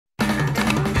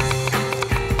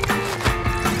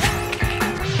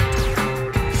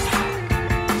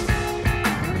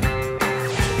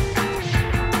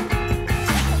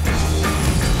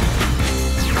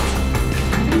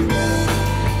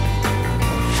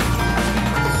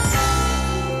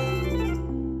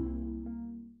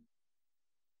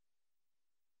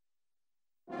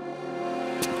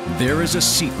There is a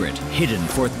secret hidden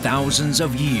for thousands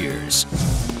of years.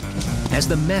 As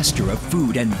the master of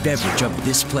food and beverage of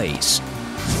this place,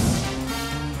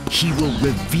 he will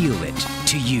reveal it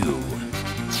to you.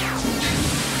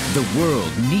 The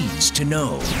world needs to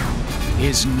know.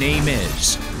 His name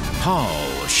is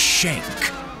Schenk.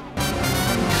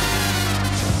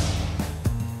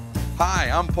 Hi,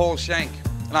 I'm Paul Schenk,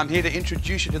 and I'm here to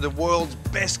introduce you to the world's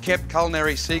best kept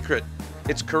culinary secret.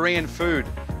 It's Korean food,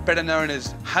 better known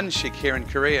as hanshik here in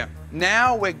Korea.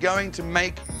 Now we're going to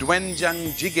make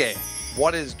Doenjang.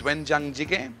 What is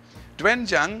Doenjang?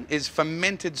 Doenjang is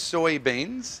fermented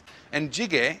soybeans, and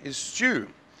jjigye is stew.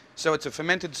 So it's a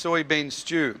fermented soybean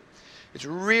stew. It's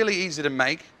really easy to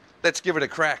make. Let's give it a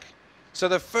crack. So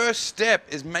the first step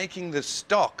is making the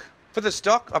stock. For the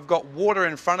stock, I've got water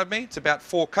in front of me. It's about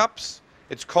 4 cups.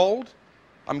 It's cold.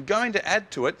 I'm going to add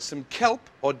to it some kelp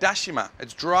or dashima.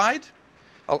 It's dried.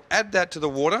 I'll add that to the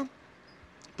water,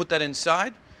 put that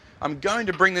inside. I'm going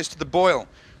to bring this to the boil.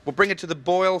 We'll bring it to the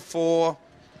boil for,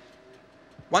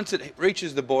 once it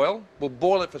reaches the boil, we'll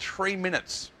boil it for 3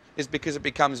 minutes. Is because it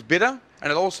becomes bitter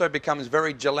and it also becomes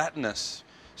very gelatinous.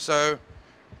 So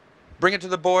bring it to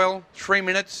the boil, 3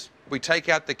 minutes, we take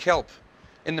out the kelp.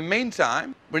 In the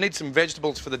meantime, we need some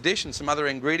vegetables for the dish and some other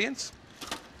ingredients.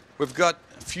 We've got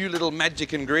a few little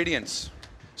magic ingredients.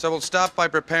 So we'll start by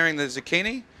preparing the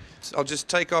zucchini. So I'll just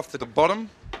take off the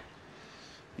bottom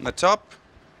and the top.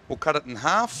 We'll cut it in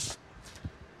half,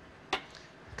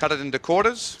 cut it into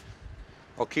quarters.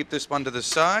 I'll keep this one to the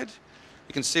side.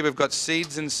 You can see we've got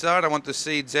seeds inside. I want the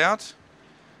seeds out.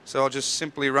 So I'll just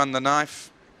simply run the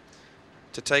knife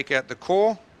to take out the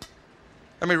core.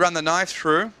 Let me run the knife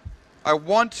through. I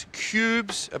want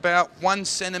cubes about 1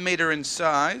 centimeter in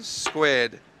size,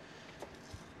 squared.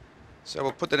 So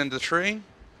we'll put that into 3,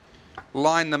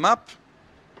 line them up,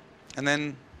 and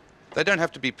then they don't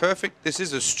have to be perfect. This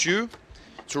is a stew.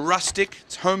 It's rustic,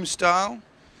 it's home style.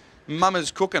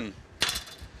 Mama's cooking.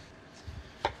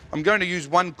 I'm going to use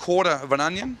 1/4 of an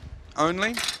onion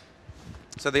only.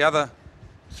 So the other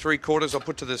 3/4 I'll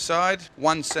put to the side,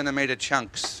 1 centimeter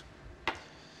chunks.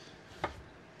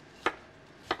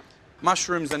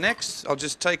 Mushrooms are next. I'll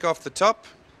just take off the top,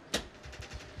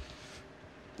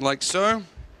 like so.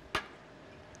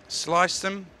 Slice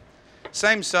them,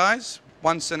 same size,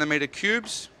 1 centimeter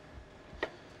cubes,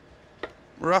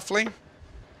 roughly.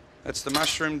 That's the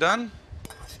mushroom done.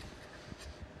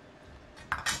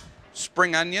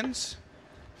 Spring onions,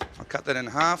 I'll cut that in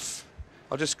half.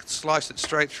 I'll just slice it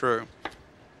straight through.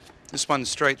 This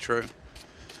one's straight through.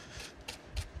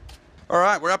 All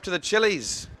right, we're up to the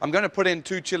chilies. I'm going to put in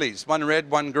 2 chilies, 1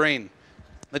 red, 1 green.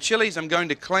 The chilies I'm going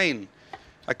to clean.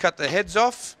 I cut the heads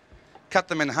off, cut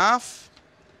them in half,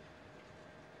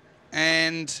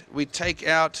 and we take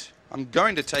out, I'm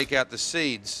going to take out the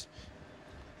seeds.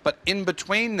 But in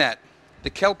between that, the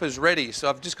kelp is ready, so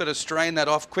I've just got to strain that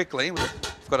off quickly.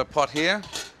 I've got a pot here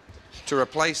to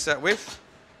replace that with.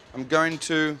 I'm going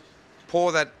to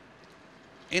pour that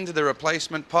into the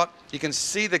replacement pot. You can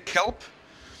see the kelp.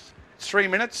 3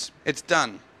 minutes, it's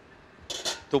done.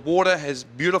 The water has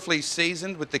beautifully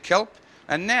seasoned with the kelp.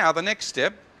 And now the next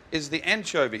step is the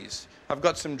anchovies. I've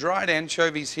got some dried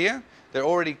anchovies here. They're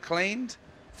already cleaned,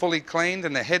 fully cleaned,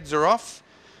 and the heads are off.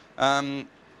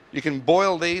 You can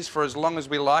boil these for as long as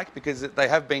we like because they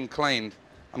have been cleaned.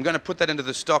 I'm going to put that into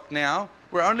the stock now.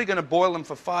 We're only going to boil them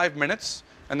for 5 minutes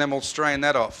and then we'll strain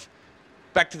that off.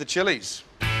 Back to the chilies.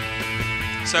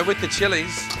 So with the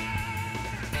chilies,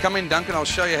 come in, Duncan, I'll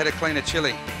show you how to clean a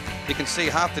chili. You can see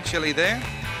half the chili there.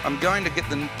 I'm going to get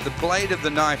the blade of the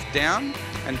knife down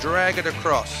and drag it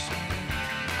across.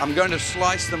 I'm going to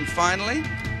slice them finely.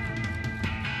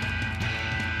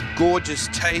 Gorgeous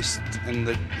taste and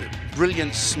the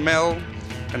brilliant smell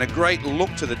and a great look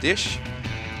to the dish.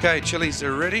 Okay, chilies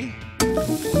are ready.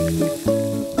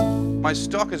 My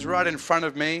stock is right in front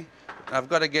of me. I've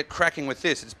got to get cracking with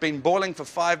this. It's been boiling for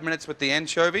 5 minutes with the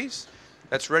anchovies.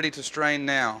 That's ready to strain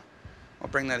now. I'll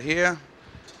bring that here.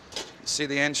 See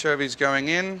the anchovies going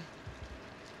in.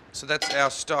 So that's our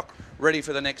stock ready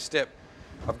for the next step.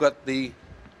 I've got the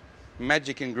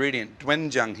magic ingredient,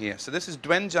 doenjang here. So this is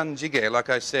doenjang, like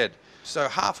I said. So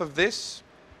half of this,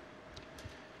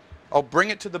 I'll bring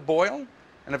it to the boil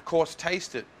and of course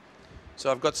taste it.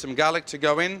 So I've got some garlic to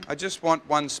go in. I just want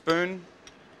 1 spoon.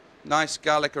 Nice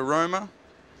garlic aroma.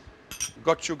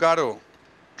 Gochujang,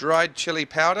 dried chili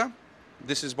powder.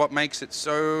 This is what makes it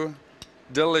so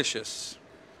delicious.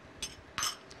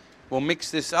 We'll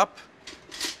mix this up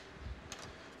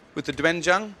with the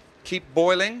doenjang. Keep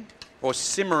boiling or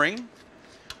simmering.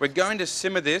 We're going to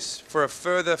simmer this for a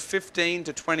further 15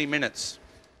 to 20 minutes.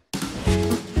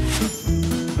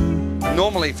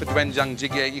 Normally for Doenjang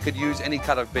jjigye, you could use any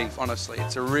cut of beef, honestly.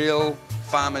 It's a real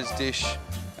farmer's dish.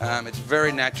 It's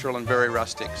very natural and very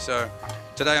rustic. So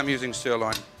today I'm using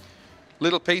sirloin.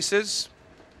 Little pieces,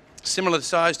 similar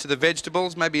size to the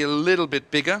vegetables, maybe a little bit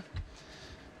bigger.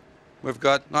 We've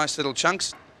got nice little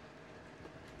chunks.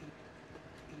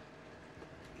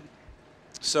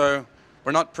 So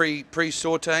we're not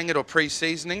pre-sauteing it or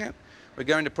pre-seasoning it. We're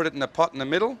going to put it in the pot in the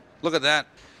middle. Look at that.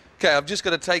 Okay, I've just got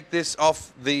to take this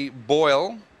off the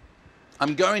boil.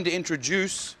 I'm going to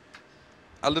introduce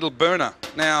a little burner.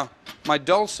 Now, my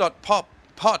Dolsot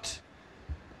pot,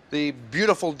 the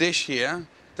beautiful dish here,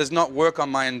 does not work on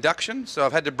my induction, so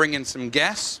I've had to bring in some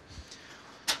gas.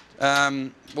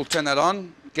 We'll turn that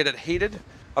on, get it heated.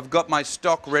 I've got my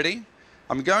stock ready.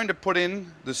 I'm going to put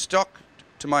in the stock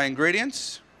to my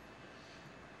ingredients.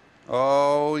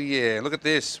 Oh yeah, look at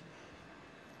this.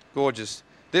 Gorgeous.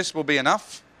 This will be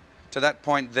enough to that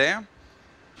point there.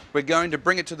 We're going to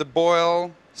bring it to the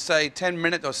boil, say 10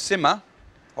 minutes or simmer.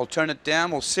 I'll turn it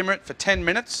down, we'll simmer it for 10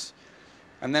 minutes,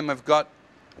 and then we've got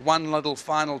one little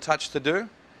final touch to do,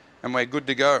 and we're good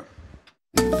to go.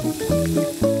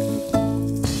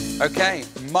 Okay,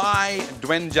 my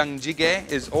Doenjang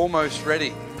jjigye is almost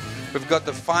ready. We've got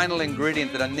the final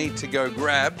ingredient that I need to go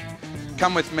grab.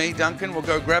 Come with me, Duncan, we'll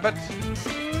go grab it.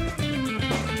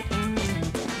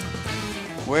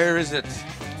 Where is it?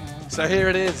 So here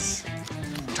it is,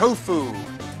 tofu.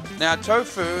 Now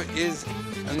tofu is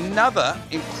another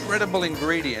incredible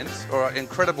ingredient or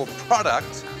incredible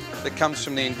product that comes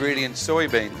from the ingredient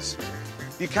soybeans.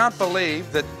 You can't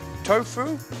believe that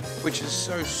tofu, which is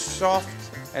so soft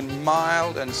and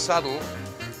mild and subtle,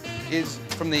 is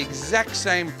from the exact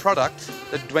same product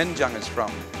that doenjang is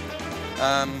from.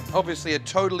 Obviously a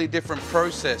totally different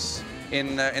process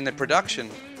in the production,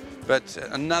 but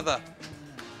another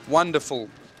wonderful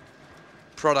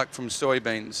product from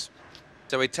soybeans.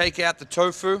 So we take out the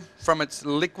tofu from its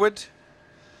liquid.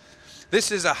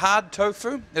 This is a hard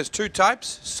tofu. There's two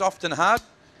types, soft and hard.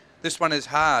 This one is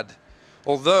hard.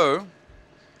 Although,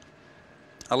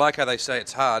 I like how they say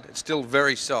it's hard, it's still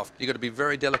very soft. You've got to be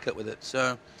very delicate with it.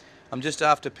 So I'm just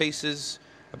after pieces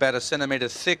about 1 centimeter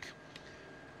thick.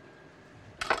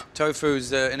 Tofu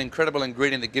is an incredible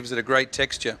ingredient that gives it a great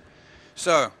texture.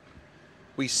 So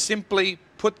we simply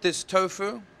put this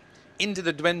tofu into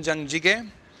the Doenjang jjigye.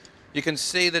 You can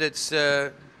see that it's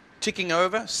ticking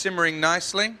over, simmering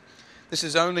nicely. This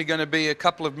is only going to be a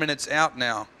couple of minutes out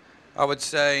now. I would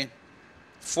say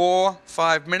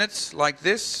 4-5 minutes like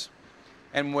this,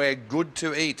 and we're good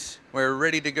to eat. We're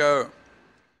ready to go.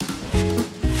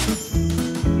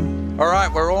 All right,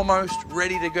 we're almost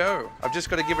ready to go. I've just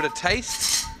got to give it a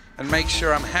taste and make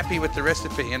sure I'm happy with the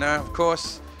recipe. You know, of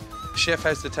course, the chef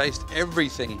has to taste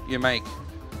everything you make.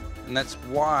 And that's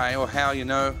why or how you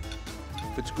know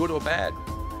if it's good or bad.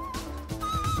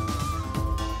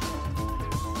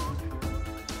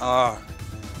 Ah,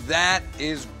 that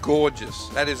is gorgeous.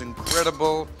 That is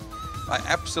incredible. I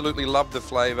absolutely love the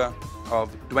flavor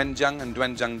of doenjang and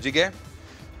Doenjang jjigye.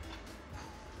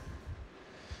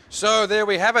 So there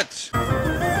we have it.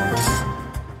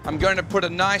 I'm going to put a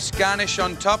nice garnish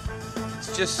on top.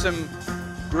 It's just some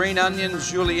green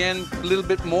onions, julienne, a little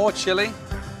bit more chili,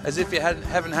 as if you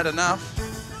haven't had enough.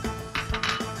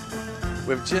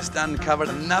 We've just uncovered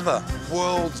another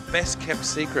world's best kept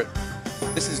secret.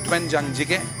 This is Doenjang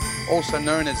jjigye, also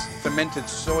known as fermented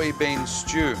soybean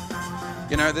stew.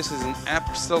 You know, this is an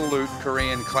absolute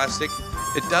Korean classic.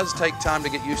 It does take time to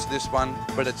get used to this one,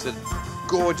 but it's a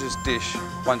gorgeous dish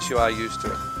once you are used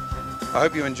to it. I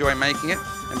hope you enjoy making it,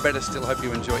 and better still, hope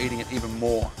you enjoy eating it even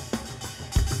more.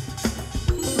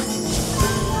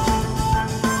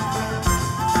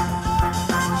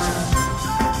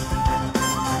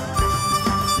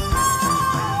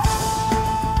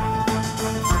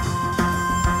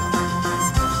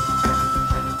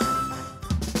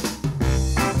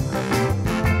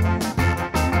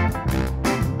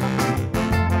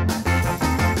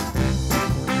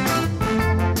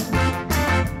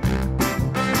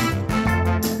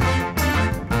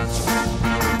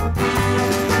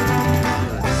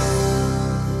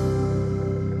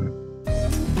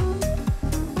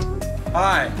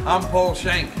 Hi, I'm Paul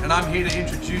Schenk, and I'm here to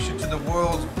introduce you to the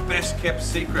world's best kept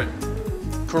secret.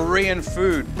 Korean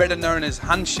food, better known as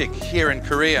hanshik here in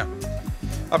Korea.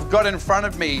 I've got in front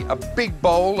of me a big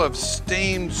bowl of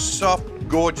steamed, soft,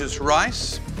 gorgeous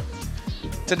rice.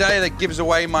 Today that gives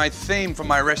away my theme for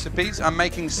my recipes. I'm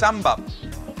making ssambap.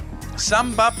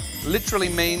 Ssambap literally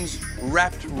means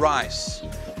wrapped rice.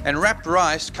 And wrapped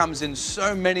rice comes in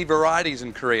so many varieties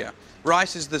in Korea.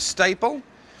 Rice is the staple.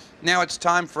 Now it's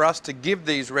time for us to give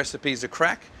these recipes a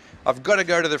crack I've got to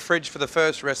go to the fridge for the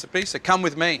first recipe, so come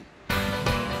with me.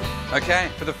 Okay,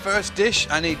 for the first dish,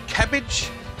 I need cabbage.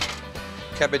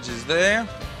 Cabbage is there.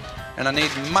 And I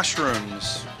need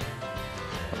mushrooms.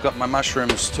 I've got my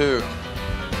mushrooms too.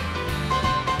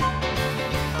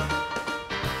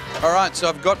 All right, so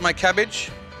I've got my cabbage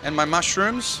and my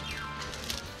mushrooms.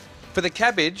 For the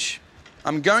cabbage,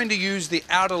 I'm going to use the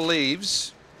outer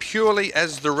leaves purely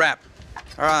as the wrap.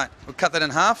 All right, we'll cut that in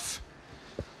half.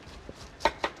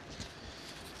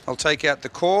 I'll take out the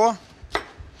core.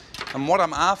 And what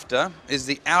I'm after is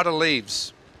the outer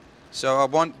leaves. So I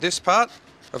want this part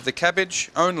of the cabbage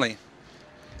only.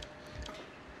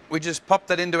 We just pop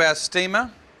that into our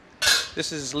steamer.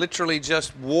 This is literally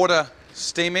just water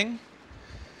steaming.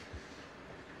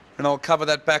 And I'll cover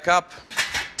that back up.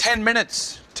 10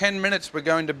 minutes. 10 minutes we're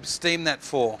going to steam that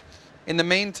for. In the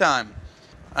meantime,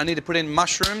 I need to put in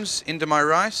mushrooms into my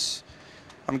rice.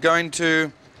 I'm going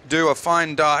to do a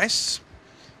fine dice.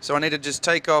 So I need to just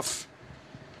take off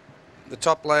the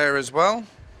top layer as well.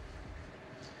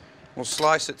 We'll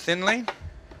slice it thinly.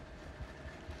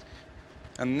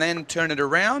 And then turn it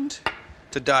around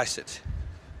to dice it.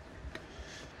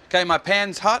 Okay, my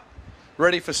pan's hot,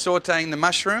 ready for sauteing the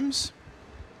mushrooms.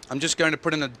 I'm just going to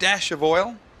put in a dash of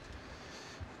oil.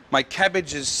 My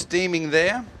cabbage is steaming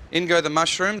there. In go the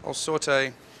mushroom. I'll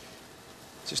saute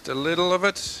just a little of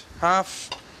it,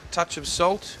 half touch of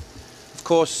salt. Of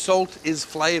course, salt is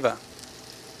flavor.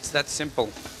 It's that simple.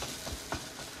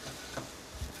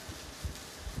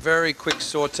 Very quick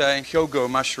saute, hyogo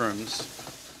mushrooms.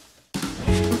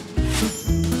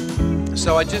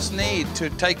 So I just need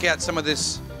to take out some of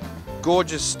this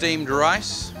gorgeous steamed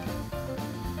rice.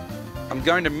 I'm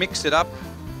going to mix it up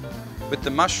with the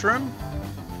mushroom.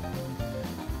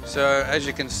 So as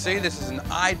you can see, this is an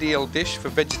ideal dish for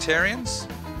vegetarians.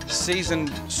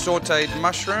 Seasoned sauteed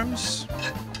mushrooms.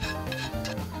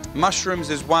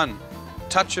 Mushrooms is one.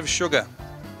 Touch of sugar.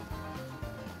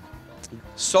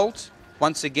 Salt,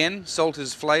 once again, salt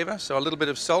is flavor, so a little bit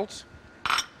of salt.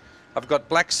 I've got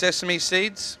black sesame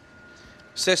seeds.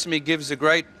 Sesame gives a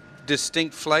great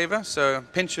distinct flavor, so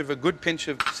a good pinch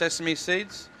of sesame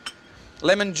seeds.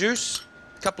 Lemon juice,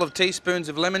 a couple of teaspoons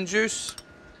of lemon juice.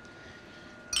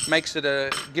 Gives it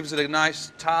a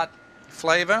nice tart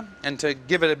flavor, and to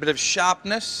give it a bit of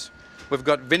sharpness, we've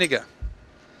got vinegar.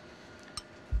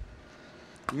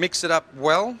 Mix it up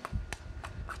well.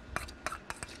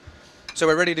 So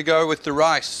we're ready to go with the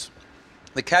rice.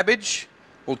 The cabbage,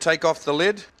 we'll take off the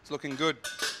lid. It's looking good.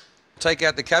 Take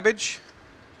out the cabbage.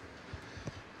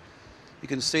 You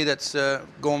can see that's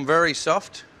gone very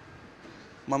soft.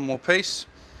 One more piece.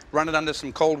 Run it under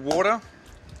some cold water.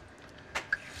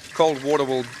 Cold water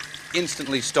will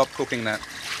instantly stop cooking that.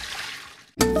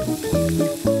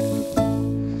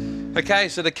 Okay,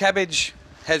 so the cabbage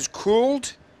has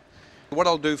cooled. What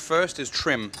I'll do first is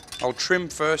trim. I'll trim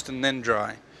first and then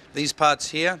dry. These parts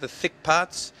here, the thick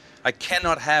parts, I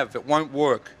cannot have. It won't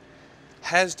work.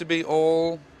 Has to be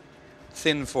all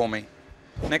thin for me.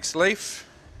 Next leaf.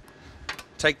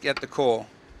 Take out the core.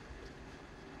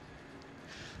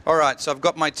 All right, so I've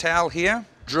got my towel here.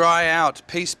 Dry out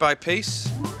piece by piece.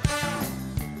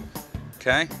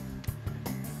 Okay.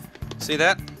 See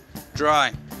that?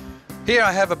 Dry. Here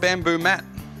I have a bamboo mat,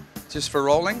 just for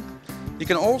rolling. You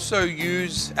can also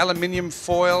use aluminium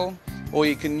foil, or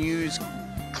you can use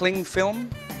cling film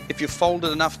if you fold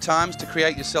it enough times to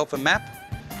create yourself a mat.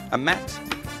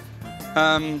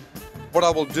 What I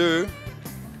will do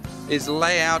is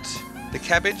lay out the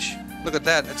cabbage. Look at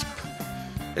that.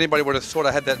 Anybody would have thought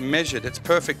I had that measured. It's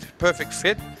perfect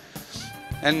fit.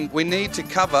 And we need to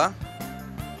cover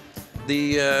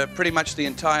pretty much the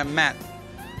entire mat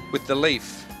with the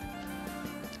leaf.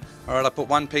 All right, I put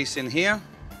one piece in here.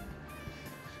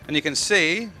 And you can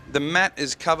see the mat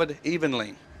is covered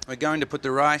evenly. We're going to put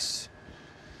the rice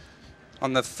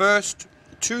on the first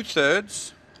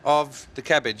 2/3 of the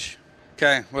cabbage.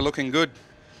 Okay, we're looking good.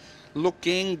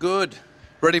 Looking good.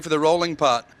 Ready for the rolling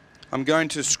part. I'm going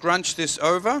to scrunch this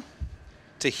over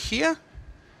to here,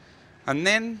 and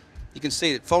then you can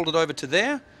see it folded over to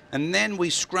there, and then we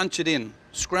scrunch it in,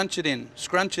 scrunch it in,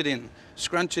 scrunch it in,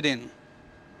 scrunch it in.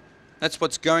 That's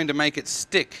what's going to make it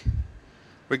stick.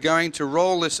 We're going to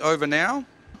roll this over now.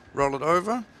 Roll it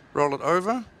over, roll it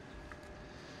over.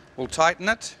 We'll tighten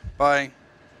it by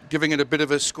giving it a bit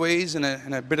of a squeeze and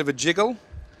a bit of a jiggle.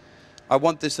 I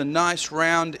want this a nice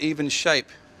round, even shape.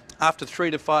 After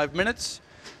 3 to 5 minutes,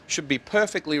 should be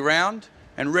perfectly round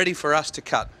and ready for us to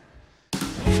cut.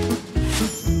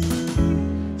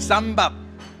 Ssambap,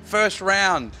 first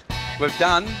round. We've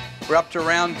done. We're up to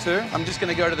round 2. I'm just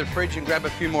going to go to the fridge and grab a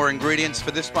few more ingredients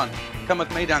for this one. Come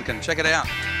with me, Duncan. Check it out.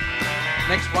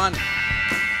 Next one.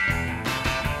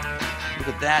 Look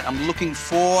at that. I'm looking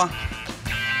for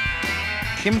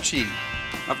kimchi.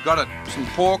 I've got it. Some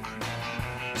pork,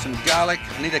 some garlic.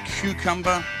 I need a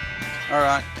cucumber. All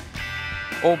right.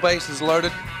 All bases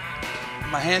loaded.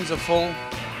 My hands are full,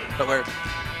 but we're...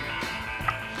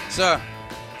 So,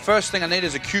 first thing I need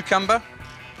is a cucumber.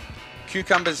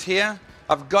 Cucumber's here.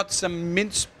 I've got some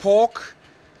minced pork.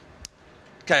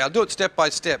 Okay, I'll do it step by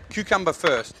step. Cucumber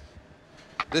first.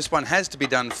 This one has to be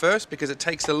done first because it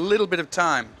takes a little bit of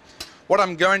time. What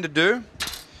I'm going to do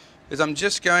is I'm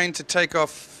just going to take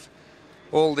off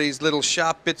all these little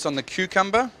sharp bits on the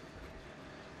cucumber.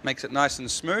 Makes it nice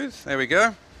and smooth. There we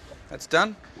go. That's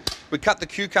done. We cut the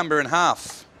cucumber in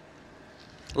half,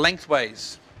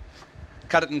 lengthways.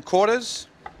 Cut it in quarters,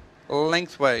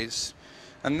 lengthways.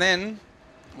 And then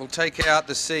we'll take out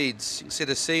the seeds. You can see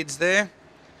the seeds there.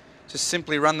 Just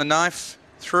simply run the knife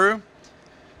through,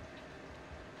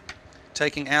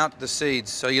 taking out the seeds.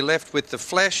 So you're left with the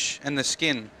flesh and the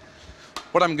skin.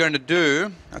 What I'm going to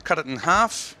do, I'll cut it in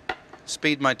half,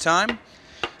 speed my time,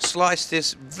 slice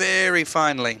this very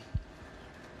finely,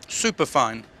 super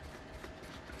fine.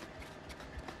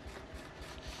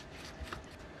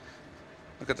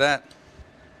 Look at that.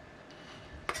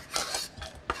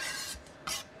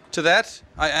 To that,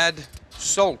 I add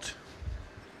salt.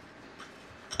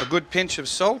 A good pinch of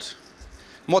salt.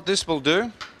 And what this will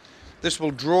do, this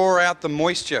will draw out the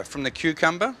moisture from the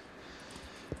cucumber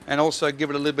and also give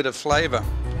it a little bit of flavour.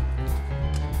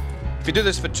 If you do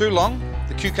this for too long,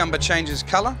 the cucumber changes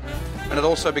colour and it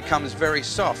also becomes very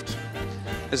soft.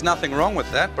 There's nothing wrong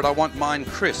with that, but I want mine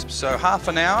crisp, so half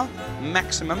an hour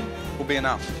maximum will be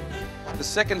enough. The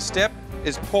second step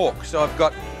is pork. So I've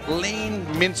got lean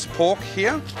minced pork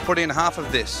here, put in half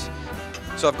of this.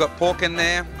 So I've got pork in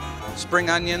there, spring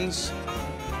onions,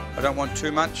 I don't want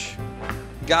too much,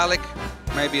 garlic,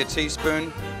 maybe a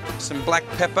teaspoon, some black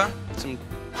pepper, some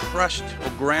crushed or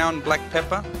ground black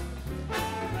pepper,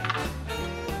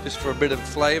 just for a bit of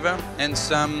flavour, and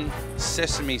some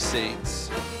sesame seeds,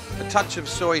 a touch of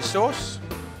soy sauce,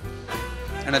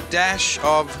 and a dash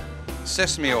of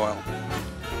sesame oil,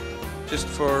 just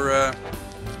for,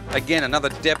 again, another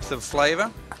depth of flavour.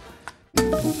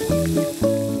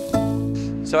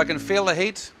 So I can feel the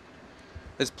heat.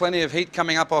 There's plenty of heat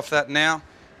coming up off that now.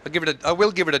 I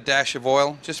will give it a dash of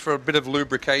oil, just for a bit of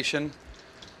lubrication.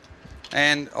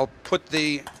 And I'll put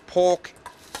the pork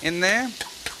in there.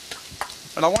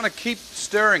 And I want to keep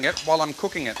stirring it while I'm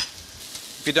cooking it.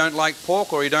 If you don't like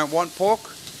pork or you don't want pork,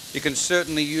 you can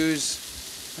certainly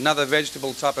use another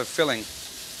vegetable type of filling.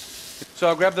 So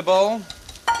I'll grab the bowl.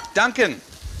 Duncan,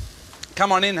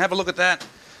 come on in, have a look at that.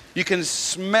 You can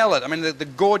smell it. I mean, the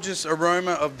gorgeous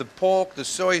aroma of the pork, the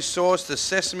soy sauce, the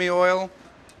sesame oil.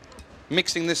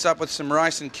 Mixing this up with some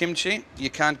rice and kimchi, you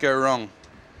can't go wrong.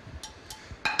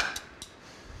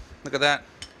 Look at that.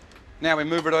 Now we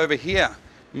move it over here.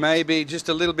 Maybe just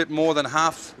a little bit more than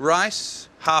half rice,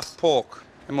 half pork.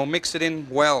 And we'll mix it in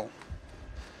well.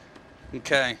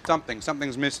 Okay,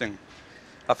 something's missing.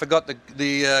 I forgot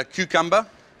the cucumber,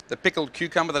 the pickled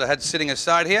cucumber that I had sitting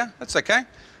aside here. That's okay.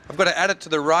 I've got to add it to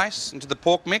the rice and to the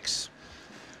pork mix.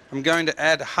 I'm going to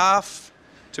add half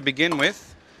to begin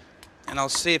with, and I'll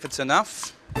see if it's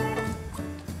enough.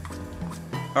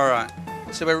 All right,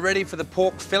 so we're ready for the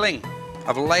pork filling.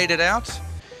 I've laid it out,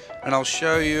 and I'll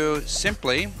show you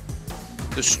simply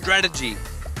the strategy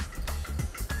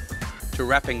to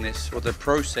wrapping this, or the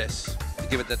process to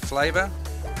give it that flavor.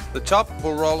 The top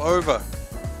will roll over.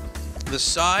 The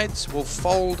sides will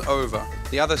fold over.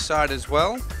 The other side as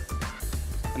well.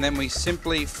 And then we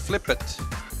simply flip it,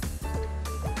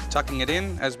 tucking it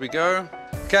in as we go.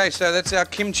 Okay, so that's our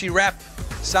kimchi wrap.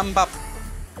 Ssambap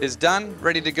is done,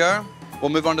 ready to go. We'll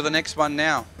move on to the next one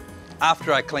now,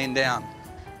 after I clean down.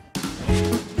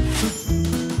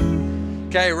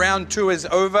 Okay, round 2 is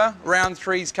over. Round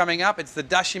 3 is coming up. It's the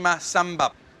dashima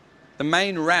ssambap. The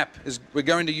main wrap is we're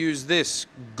going to use this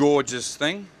gorgeous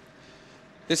thing.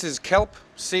 This is kelp,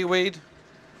 seaweed,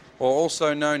 or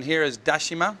also known here as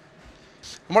dashima.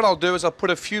 And what I'll do is I'll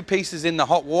put a few pieces in the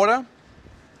hot water.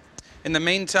 In the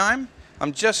meantime,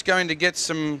 I'm just going to get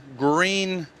some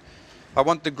green, I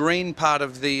want the green part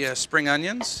of the spring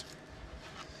onions.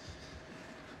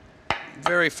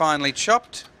 Very finely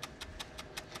chopped.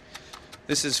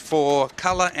 This is for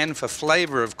colour and for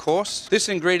flavour, of course. This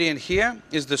ingredient here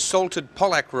is the salted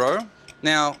pollock roe.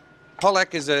 Now,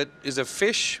 pollock is a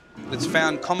fish that's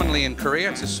found commonly in Korea.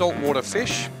 It's a saltwater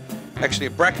fish, actually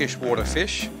a brackish water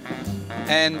fish.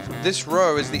 And this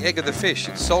roe is the egg of the fish.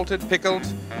 It's salted, pickled,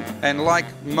 and like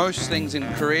most things in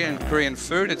Korea and Korean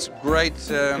food, it's great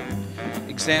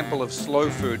example of slow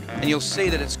food. And you'll see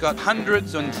that it's got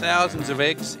hundreds and thousands of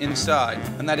eggs inside.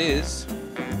 And that is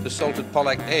the salted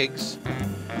Pollack eggs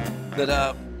that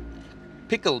are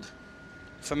pickled,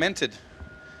 fermented.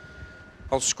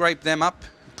 I'll scrape them up,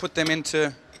 put them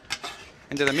into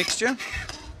the mixture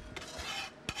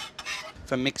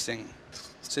for mixing.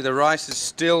 See, the rice is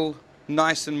still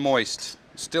nice and moist.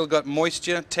 Still got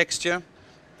moisture, texture.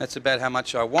 That's about how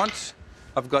much I want.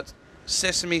 I've got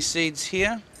sesame seeds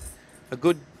here, a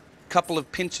good couple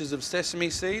of pinches of sesame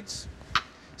seeds,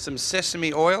 some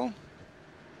sesame oil,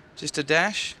 just a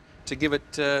dash to give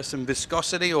it some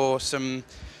viscosity or some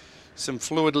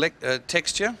fluid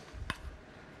texture.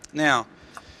 Now,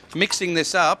 mixing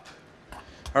this up.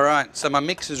 All right, so my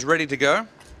mix is ready to go.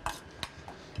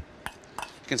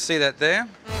 You can see that there.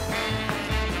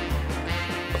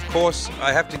 Of course,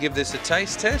 I have to give this a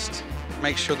taste test,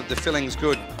 make sure that the filling's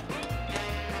good.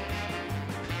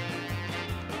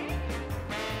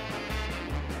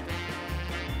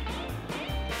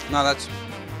 No, that's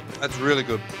really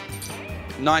good.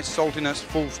 Nice saltiness,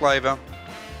 full flavour.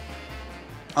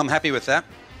 I'm happy with that.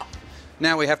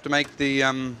 Now we have to make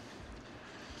the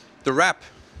wrap.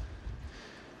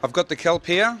 I've got the kelp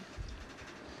here.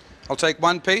 I'll take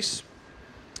one piece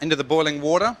into the boiling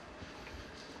water.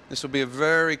 This will be a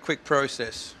very quick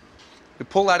process. We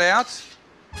pull that out,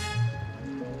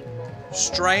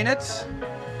 strain it,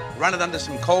 run it under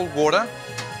some cold water.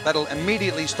 That'll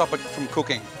immediately stop it from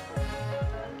cooking.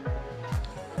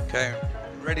 Okay,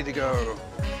 ready to go.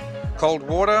 Cold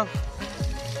water.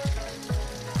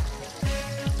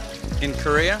 In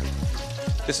Korea,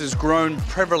 this is grown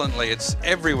prevalently. It's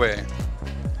everywhere.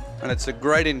 And it's a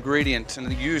great ingredient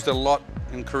and used a lot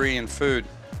in Korean food.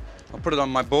 I'll put it on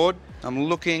my board. I'm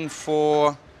looking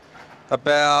for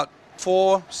about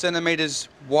 4 centimeters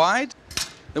wide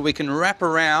that we can wrap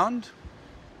around.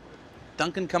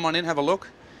 Duncan, come on in, have a look.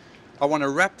 I want to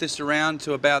wrap this around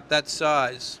to about that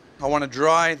size. I want to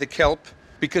dry the kelp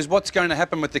because what's going to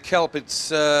happen with the kelp,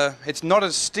 it's not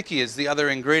as sticky as the other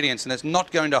ingredients and it's not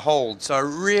going to hold. So I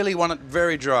really want it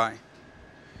very dry.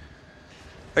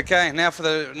 Okay, now for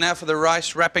the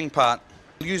rice wrapping part.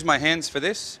 I'll use my hands for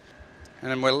this,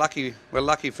 and we're lucky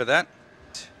for that.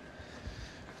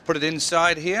 Put it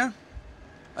inside here.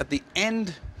 At the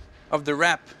end of the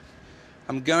wrap,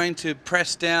 I'm going to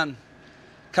press down.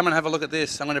 Come and have a look at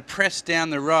this. I'm going to press down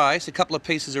the rice, a couple of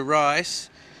pieces of rice,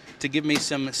 to give me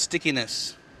some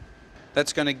stickiness.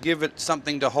 That's going to give it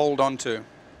something to hold on to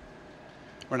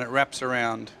when it wraps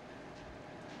around.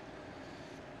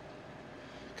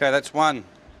 Okay, that's one.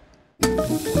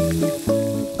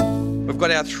 We've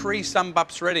got our 3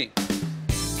 Ssambap's ready.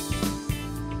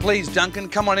 Please, Duncan,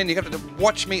 come on in. You have to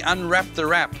watch me unwrap the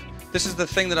wrap. This is the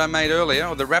thing that I made earlier,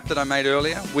 or the wrap that I made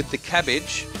earlier with the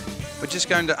cabbage. We're just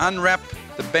going to unwrap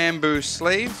the bamboo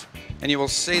sleeve, and you will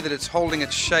see that it's holding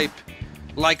its shape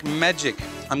like magic.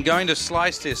 I'm going to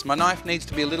slice this. My knife needs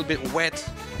to be a little bit wet,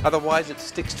 otherwise it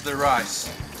sticks to the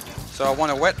rice. So I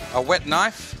want a wet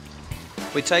knife.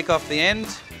 We take off the end.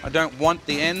 I don't want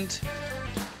the end.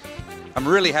 I'm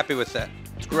really happy with that.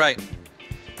 It's great.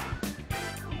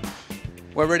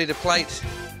 We're ready to plate.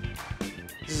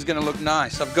 This is going to look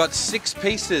nice. I've got 6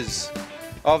 pieces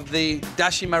of the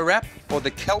dashima wrap, or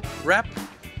the kelp wrap.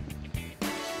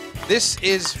 This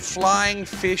is flying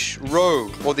fish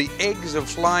roe, or the eggs of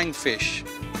flying fish.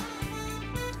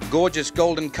 Gorgeous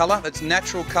golden colour. That's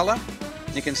natural colour.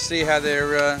 You can see how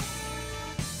they're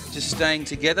just staying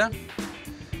together.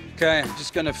 Okay, I'm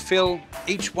just going to fill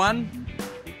each one.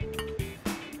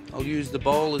 I'll use the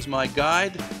bowl as my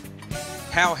guide.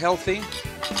 How healthy,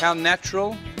 how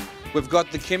natural. We've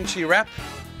got the kimchi wrap.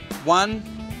 1,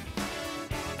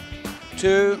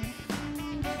 2,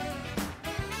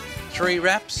 3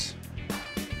 wraps.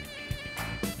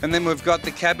 And then we've got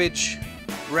the cabbage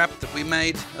wrap that we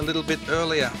made a little bit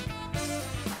earlier.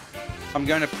 I'm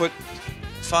going to put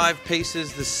 5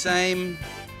 pieces the same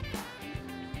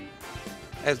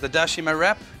as the dashima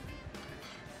wrap.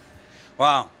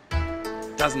 Wow,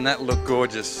 doesn't that look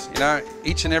gorgeous? You know,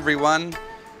 each and every one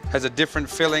has a different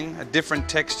filling, a different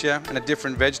texture, and a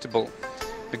different vegetable.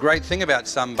 The great thing about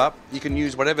Ssambap, you can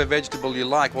use whatever vegetable you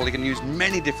like. Well, you can use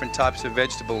many different types of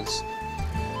vegetables.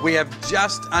 We have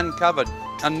just uncovered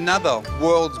another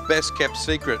world's best kept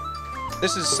secret.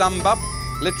 This is Ssambap,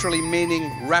 literally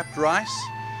meaning wrapped rice.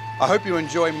 I hope you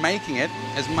enjoy making it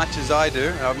as much as I do,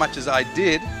 or as much as I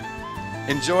did.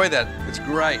 Enjoy that, it's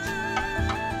great.